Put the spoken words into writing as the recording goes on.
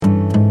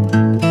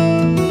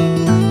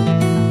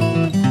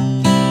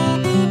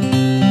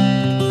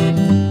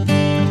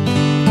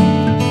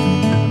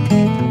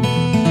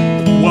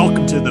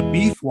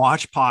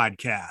Watch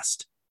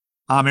podcast.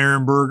 I'm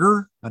Aaron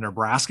Berger, a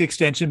Nebraska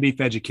Extension beef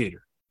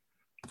educator.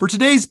 For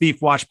today's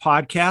Beef Watch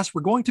podcast,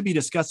 we're going to be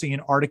discussing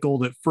an article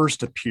that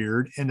first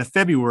appeared in the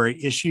February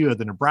issue of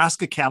the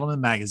Nebraska Cattleman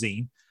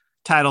magazine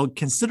titled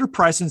Consider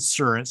Price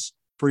Insurance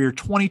for Your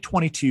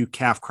 2022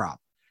 Calf Crop.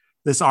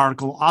 This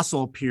article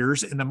also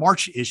appears in the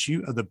March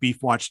issue of the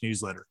Beef Watch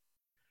newsletter.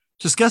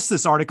 To discuss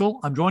this article,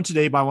 I'm joined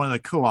today by one of the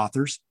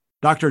co-authors,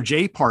 Dr.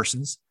 Jay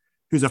Parsons,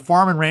 who's a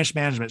farm and ranch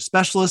management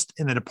specialist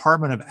in the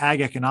Department of Ag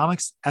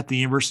Economics at the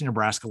University of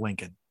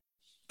Nebraska-Lincoln.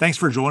 Thanks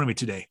for joining me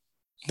today.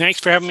 Thanks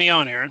for having me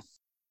on, Aaron.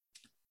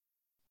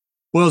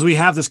 Well, as we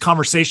have this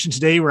conversation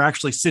today, we're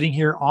actually sitting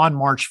here on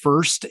March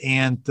 1st,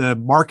 and the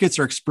markets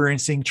are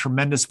experiencing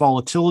tremendous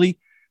volatility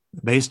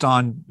based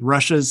on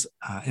Russia's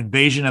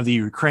invasion of the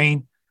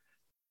Ukraine.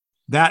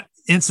 That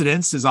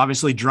incidence is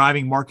obviously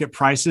driving market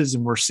prices,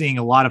 and we're seeing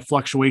a lot of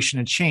fluctuation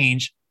and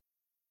change.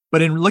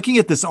 But in looking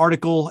at this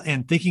article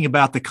and thinking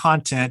about the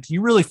content,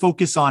 you really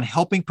focus on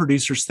helping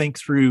producers think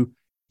through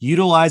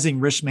utilizing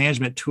risk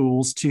management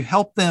tools to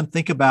help them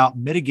think about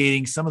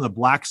mitigating some of the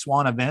black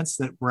swan events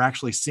that we're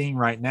actually seeing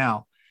right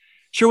now.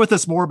 Share with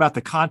us more about the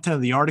content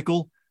of the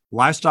article,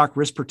 livestock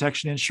risk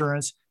protection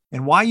insurance,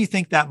 and why you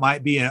think that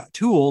might be a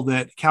tool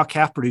that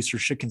cow-calf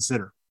producers should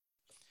consider.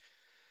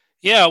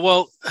 Yeah,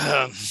 well,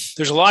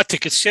 there's a lot to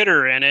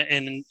consider,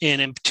 and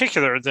in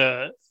particular,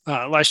 the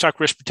livestock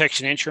risk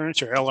protection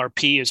insurance, or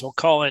LRP, as we'll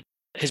call it,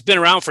 has been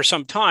around for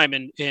some time.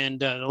 And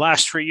the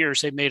last 3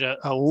 years, they've made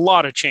a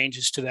lot of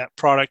changes to that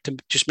product to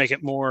just make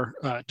it more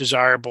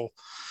desirable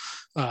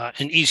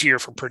and easier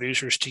for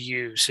producers to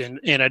use.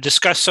 And I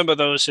discussed some of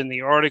those in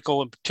the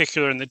article, in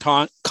particular in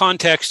the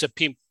context of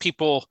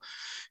people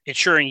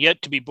insuring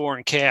yet to be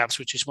born calves,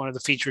 which is one of the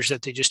features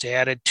that they just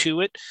added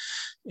to it.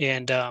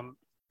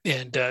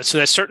 So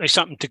that's certainly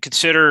something to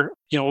consider,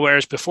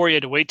 whereas before you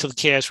had to wait till the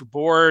calves were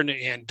born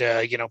and,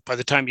 by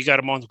the time you got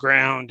them on the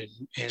ground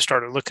and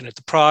started looking at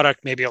the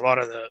product, maybe a lot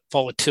of the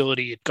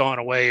volatility had gone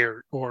away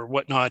or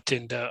whatnot,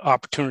 and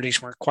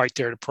opportunities weren't quite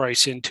there to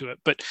price into it.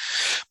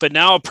 But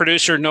now a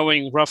producer,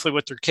 knowing roughly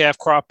what their calf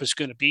crop is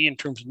going to be in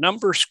terms of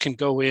numbers, can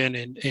go in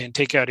and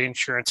take out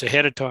insurance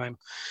ahead of time.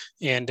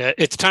 And at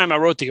the time I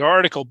wrote the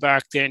article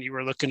back then, you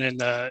were looking in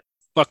the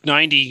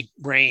 $190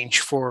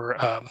 range for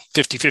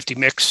 50-50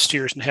 mix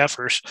steers and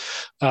heifers,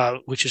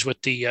 which is what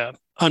the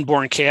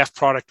unborn calf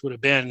product would have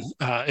been.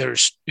 It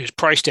was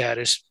priced at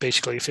is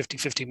basically a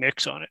 50-50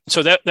 mix on it.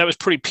 So that was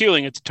pretty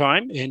appealing at the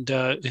time, and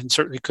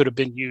certainly could have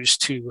been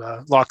used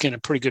to lock in a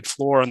pretty good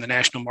floor on the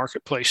national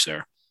marketplace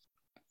there.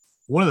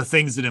 One of the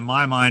things that in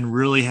my mind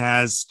really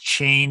has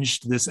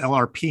changed this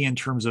LRP in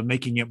terms of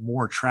making it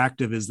more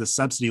attractive is the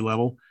subsidy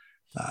level.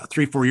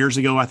 3-4 years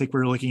ago, I think we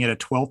were looking at a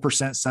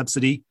 12%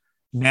 subsidy.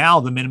 Now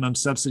the minimum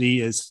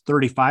subsidy is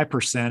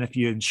 35% if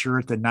you insure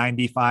at the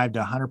 95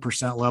 to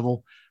 100%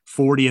 level,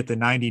 40 at the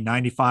 90,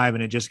 95,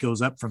 and it just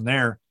goes up from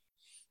there.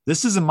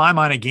 This is, in my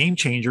mind, a game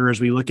changer as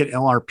we look at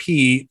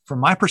LRP from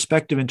my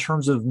perspective in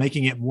terms of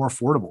making it more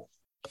affordable.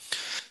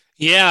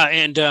 Yeah,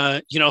 and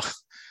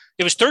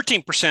it was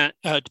 13%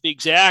 to be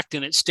exact,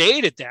 and it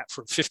stayed at that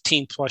for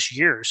 15 plus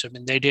years. I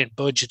mean, they didn't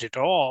budget at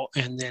all,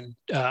 and then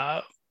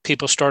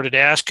people started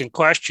asking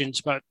questions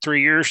about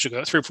 3 or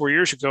 4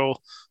 years ago,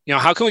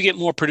 how can we get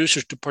more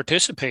producers to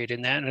participate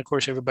in that? And of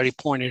course, everybody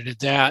pointed at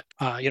that,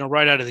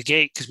 right out of the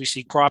gate, because we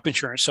see crop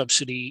insurance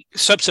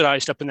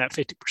subsidized up in that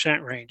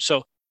 50% range.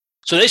 So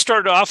they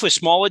started off with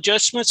small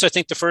adjustments. I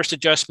think the first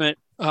adjustment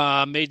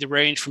made the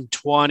range from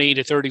 20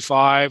 to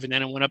 35, and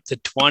then it went up to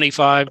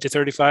 25 to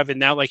 35. And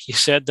now, like you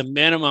said, the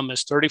minimum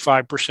is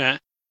 35%.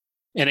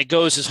 And it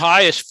goes as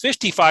high as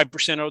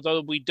 55%,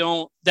 although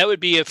that would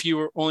be if you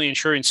were only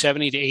insuring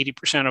 70 to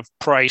 80% of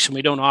price, and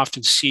we don't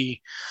often see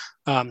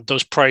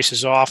those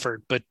prices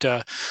offered. But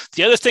the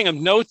other thing of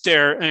note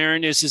there,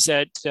 Aaron, is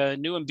that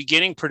new and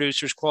beginning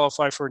producers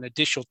qualify for an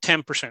additional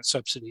 10%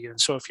 subsidy.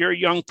 And so if you're a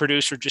young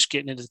producer just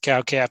getting into the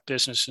cow-calf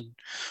business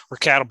or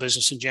cattle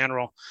business in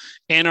general,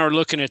 and are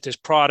looking at this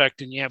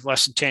product and you have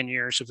less than 10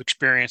 years of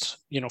experience,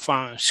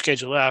 following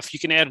Schedule F, you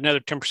can add another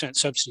 10%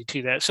 subsidy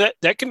to that. So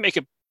that can make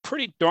it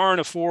pretty darn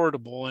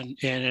affordable.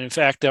 And in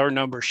fact, our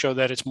numbers show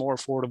that it's more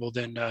affordable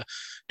than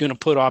doing a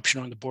put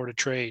option on the Board of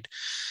Trade.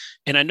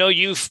 And I know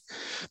you've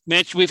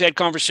mentioned, we've had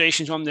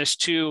conversations on this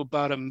too,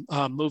 about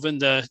moving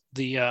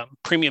the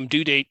premium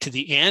due date to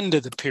the end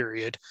of the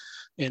period.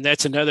 And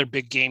that's another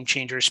big game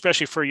changer,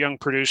 especially for a young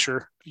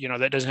producer,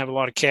 that doesn't have a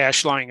lot of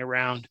cash lying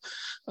around.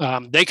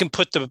 They can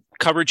put the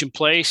coverage in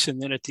place,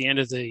 and then at the end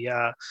of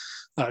the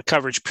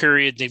coverage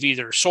period, they've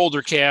either sold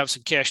their calves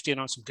and cashed in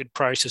on some good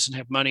prices and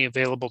have money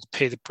available to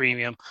pay the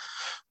premium,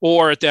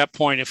 or at that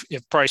point,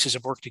 if prices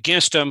have worked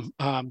against them,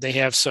 they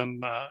have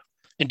some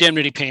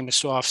indemnity payments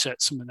to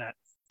offset some of that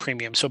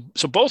premium. So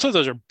both of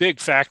those are big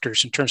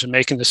factors in terms of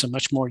making this a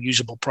much more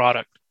usable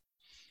product.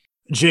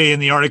 Jay, in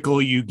the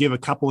article, you give a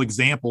couple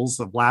examples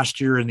of last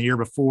year and the year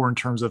before in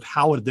terms of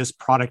how would this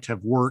product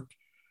have worked.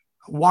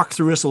 Walk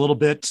through us a little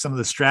bit, some of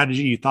the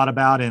strategy you thought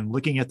about in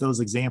looking at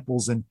those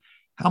examples, and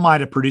how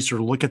might a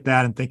producer look at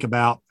that and think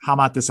about how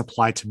might this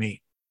apply to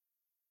me?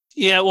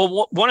 Yeah,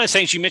 well, one of the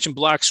things you mentioned,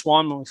 Black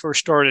Swan, when we first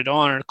started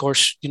on, and of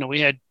course,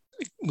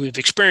 we've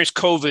experienced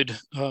COVID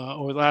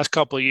over the last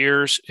couple of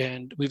years,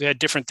 and we've had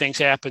different things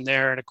happen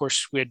there. And of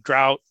course, we had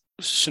drought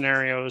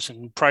scenarios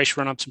and price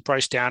run-ups and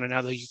price down, and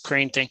now the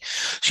Ukraine thing.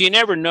 So you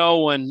never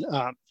know when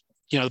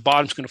the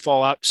bottom's going to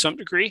fall out to some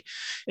degree,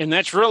 and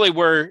that's really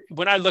where,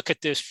 when I look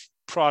at this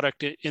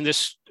product, and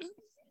this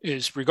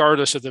is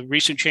regardless of the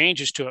recent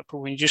changes to it, but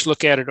when you just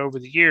look at it over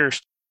the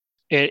years,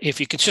 if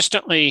you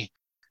consistently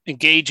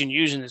engage in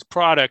using this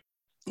product,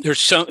 there's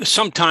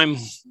some time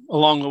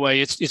along the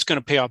way it's going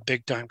to pay off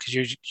big time,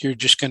 because you're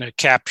just going to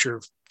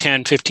capture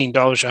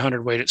 $10-15 a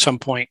hundredweight at some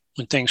point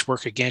when things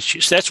work against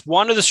you. So that's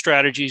one of the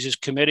strategies, is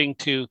committing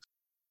to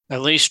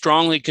at least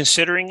strongly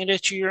considering it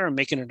each year and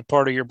making it a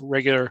part of your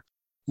regular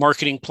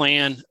marketing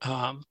plan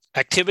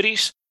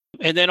activities.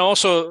 And then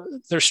also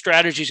there's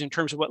strategies in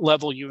terms of what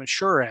level you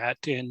insure at.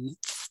 And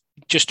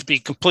just to be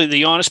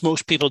completely honest,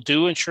 most people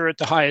do insure at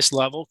the highest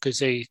level because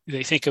they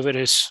think of it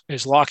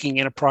as locking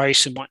in a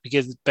price and wanting to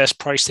get the best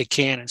price they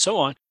can and so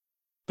on.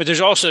 But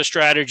there's also a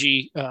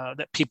strategy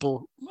that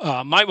people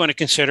might want to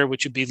consider,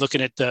 which would be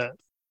looking at the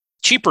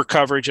cheaper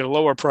coverage at a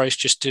lower price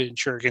just to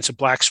insure against a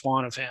black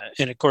swan event.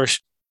 And of course,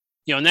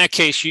 in that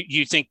case,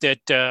 you think that,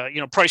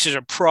 prices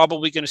are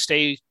probably going to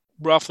stay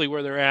roughly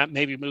where they're at,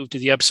 maybe move to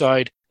the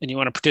upside, and you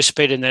want to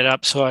participate in that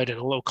upside at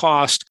a low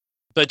cost.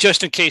 But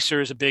just in case there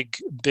is a big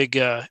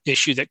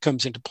issue that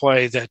comes into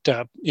play, that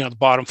the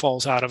bottom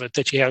falls out of it,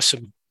 that you have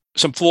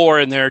some floor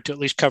in there to at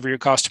least cover your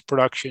cost of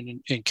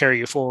production and carry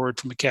you forward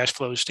from a cash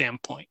flow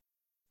standpoint.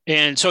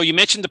 And so you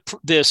mentioned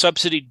the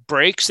subsidy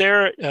breaks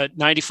there.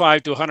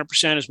 95 to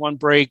 100% is one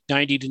break,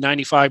 90 to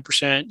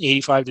 95%,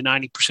 85 to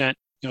 90%.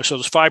 So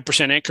those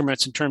 5%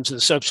 increments in terms of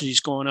the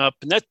subsidies going up.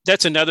 And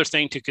that's another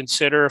thing to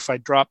consider. If I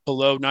drop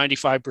below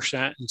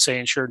 95% and say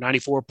insure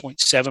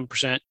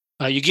 94.7%,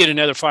 you get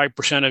another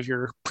 5% of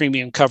your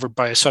premium covered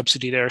by a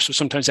subsidy there. So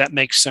sometimes that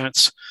makes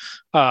sense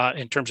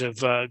in terms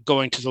of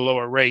going to the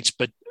lower rates,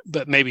 but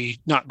maybe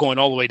not going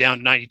all the way down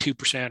to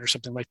 92% or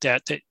something like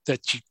that.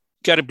 That you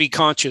got to be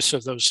conscious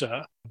of those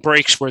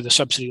breaks where the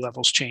subsidy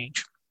levels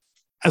change.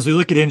 As we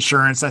look at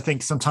insurance, I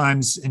think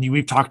sometimes, and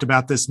we've talked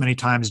about this many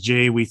times,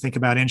 Jay, we think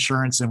about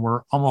insurance and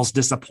we're almost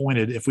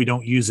disappointed if we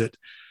don't use it.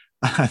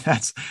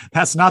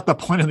 That's not the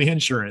point of the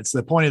insurance.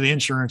 The point of the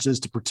insurance is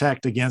to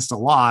protect against a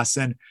loss.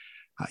 And,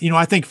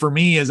 I think for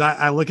me, as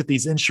I look at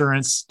these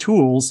insurance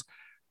tools,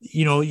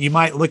 you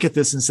might look at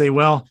this and say,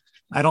 well,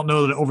 I don't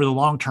know that over the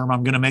long term,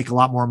 I'm going to make a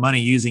lot more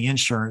money using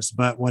insurance.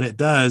 But what it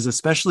does,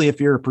 especially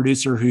if you're a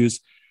producer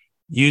who's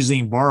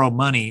using borrowed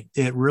money,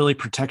 it really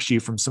protects you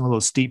from some of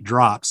those steep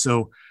drops.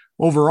 So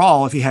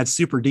overall, if you had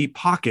super deep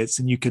pockets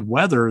and you could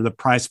weather the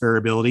price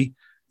variability,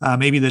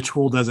 maybe the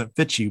tool doesn't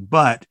fit you.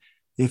 But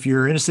if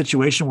you're in a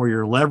situation where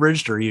you're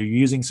leveraged or you're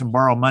using some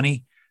borrowed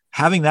money,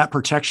 having that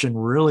protection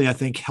really, I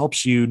think,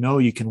 helps you know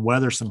you can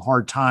weather some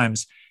hard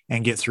times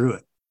and get through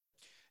it.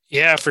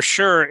 Yeah, for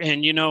sure.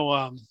 And,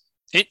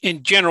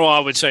 in general, I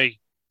would say,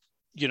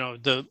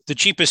 the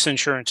cheapest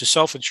insurance is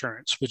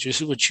self-insurance, which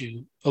is what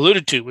you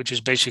alluded to, which is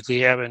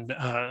basically having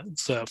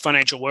the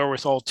financial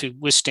wherewithal to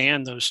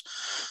withstand those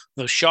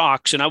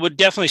shocks. And I would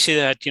definitely say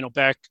that,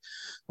 back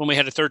when we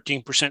had a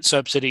 13%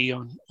 subsidy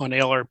on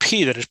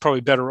LRP, that is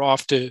probably better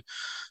off to,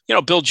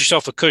 build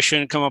yourself a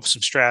cushion and come up with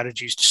some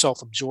strategies to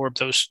self-absorb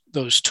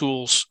those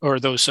tools or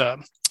those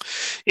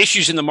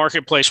issues in the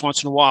marketplace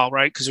once in a while,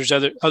 right? Because there's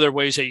other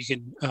ways that you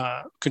can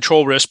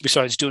control risk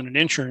besides doing an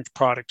insurance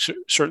product,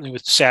 certainly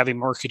with savvy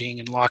marketing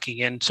and locking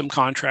in some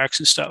contracts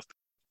and stuff.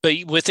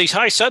 But with these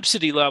high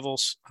subsidy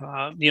levels,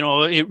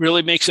 it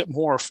really makes it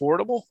more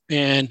affordable.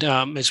 And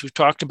as we've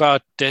talked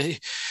about,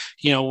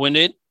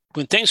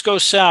 when things go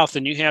south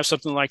and you have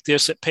something like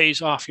this that pays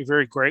off, you're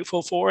very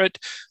grateful for it.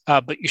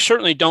 But you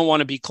certainly don't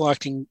want to be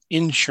collecting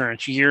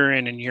insurance year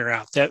in and year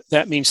out.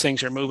 That means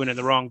things are moving in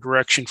the wrong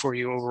direction for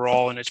you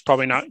overall, and it's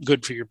probably not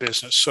good for your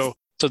business. So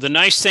the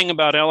nice thing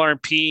about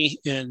LRP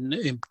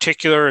in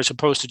particular, as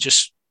opposed to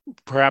just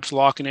perhaps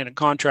locking in a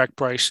contract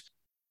price,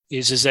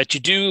 is that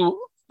you do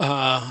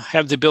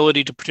have the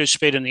ability to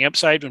participate in the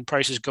upside when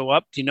prices go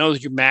up.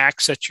 Your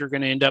max that you're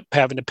going to end up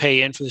having to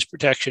pay in for this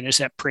protection is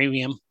that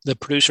premium, the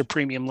producer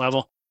premium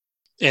level.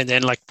 And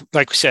then like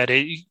we said,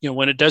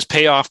 when it does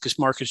pay off because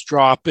markets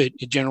drop, it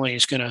generally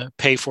is going to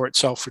pay for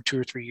itself for 2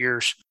 or 3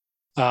 years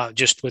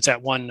just with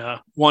that one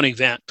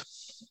event.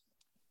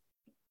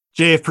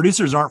 Jay, if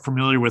producers aren't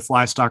familiar with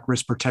livestock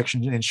risk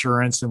protection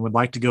insurance and would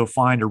like to go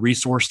find a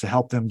resource to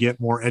help them get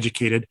more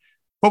educated,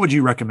 what would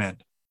you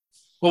recommend?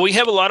 Well, we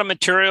have a lot of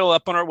material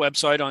up on our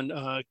website,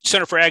 on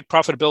Center for Ag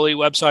Profitability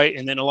website,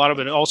 and then a lot of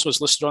it also is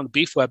listed on the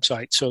Beef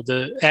website. So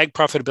the Ag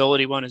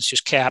Profitability one is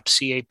just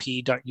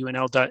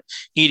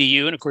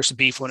cap.unl.edu, and of course the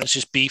Beef one is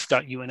just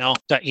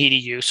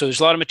beef.unl.edu. So there's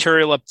a lot of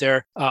material up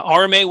there.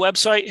 RMA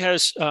website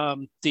has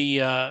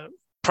the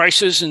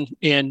prices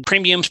and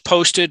premiums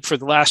posted for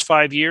the last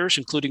 5 years,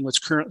 including what's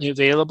currently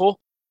available.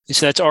 And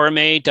so that's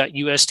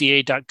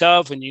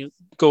rma.usda.gov, and you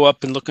go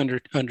up and look under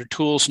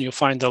tools, and you'll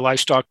find the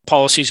livestock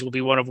policies will be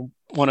one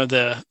of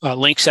the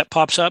links that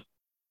pops up.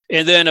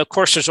 And then, of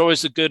course, there's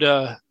always the good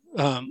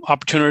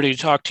opportunity to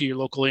talk to your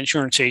local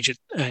insurance agent.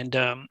 And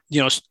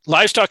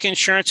livestock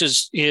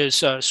insurance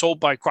is sold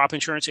by crop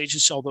insurance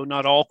agents, although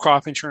not all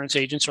crop insurance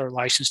agents are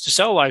licensed to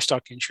sell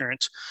livestock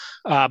insurance.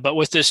 But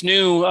with this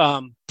new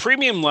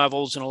premium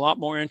levels and a lot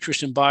more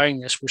interest in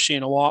buying this, we're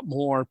seeing a lot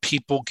more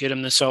people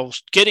getting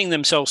themselves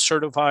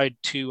certified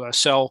to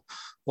sell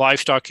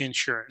livestock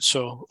insurance.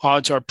 So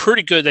odds are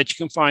pretty good that you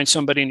can find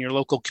somebody in your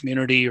local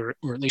community or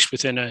at least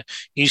within an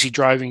easy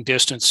driving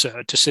distance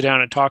to sit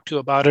down and talk to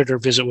about it or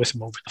visit with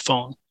them over the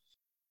phone.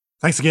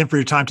 Thanks again for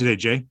your time today,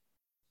 Jay.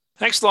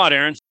 Thanks a lot,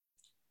 Aaron.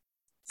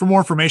 For more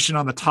information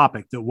on the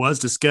topic that was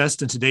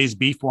discussed in today's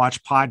Beef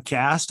Watch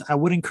podcast, I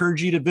would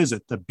encourage you to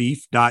visit the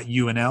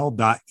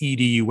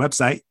beef.unl.edu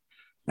website.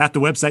 At the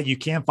website, you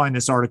can find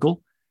this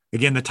article.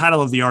 Again, the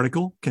title of the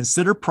article,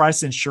 Consider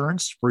Price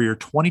Insurance for Your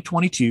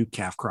 2022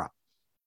 Calf Crop.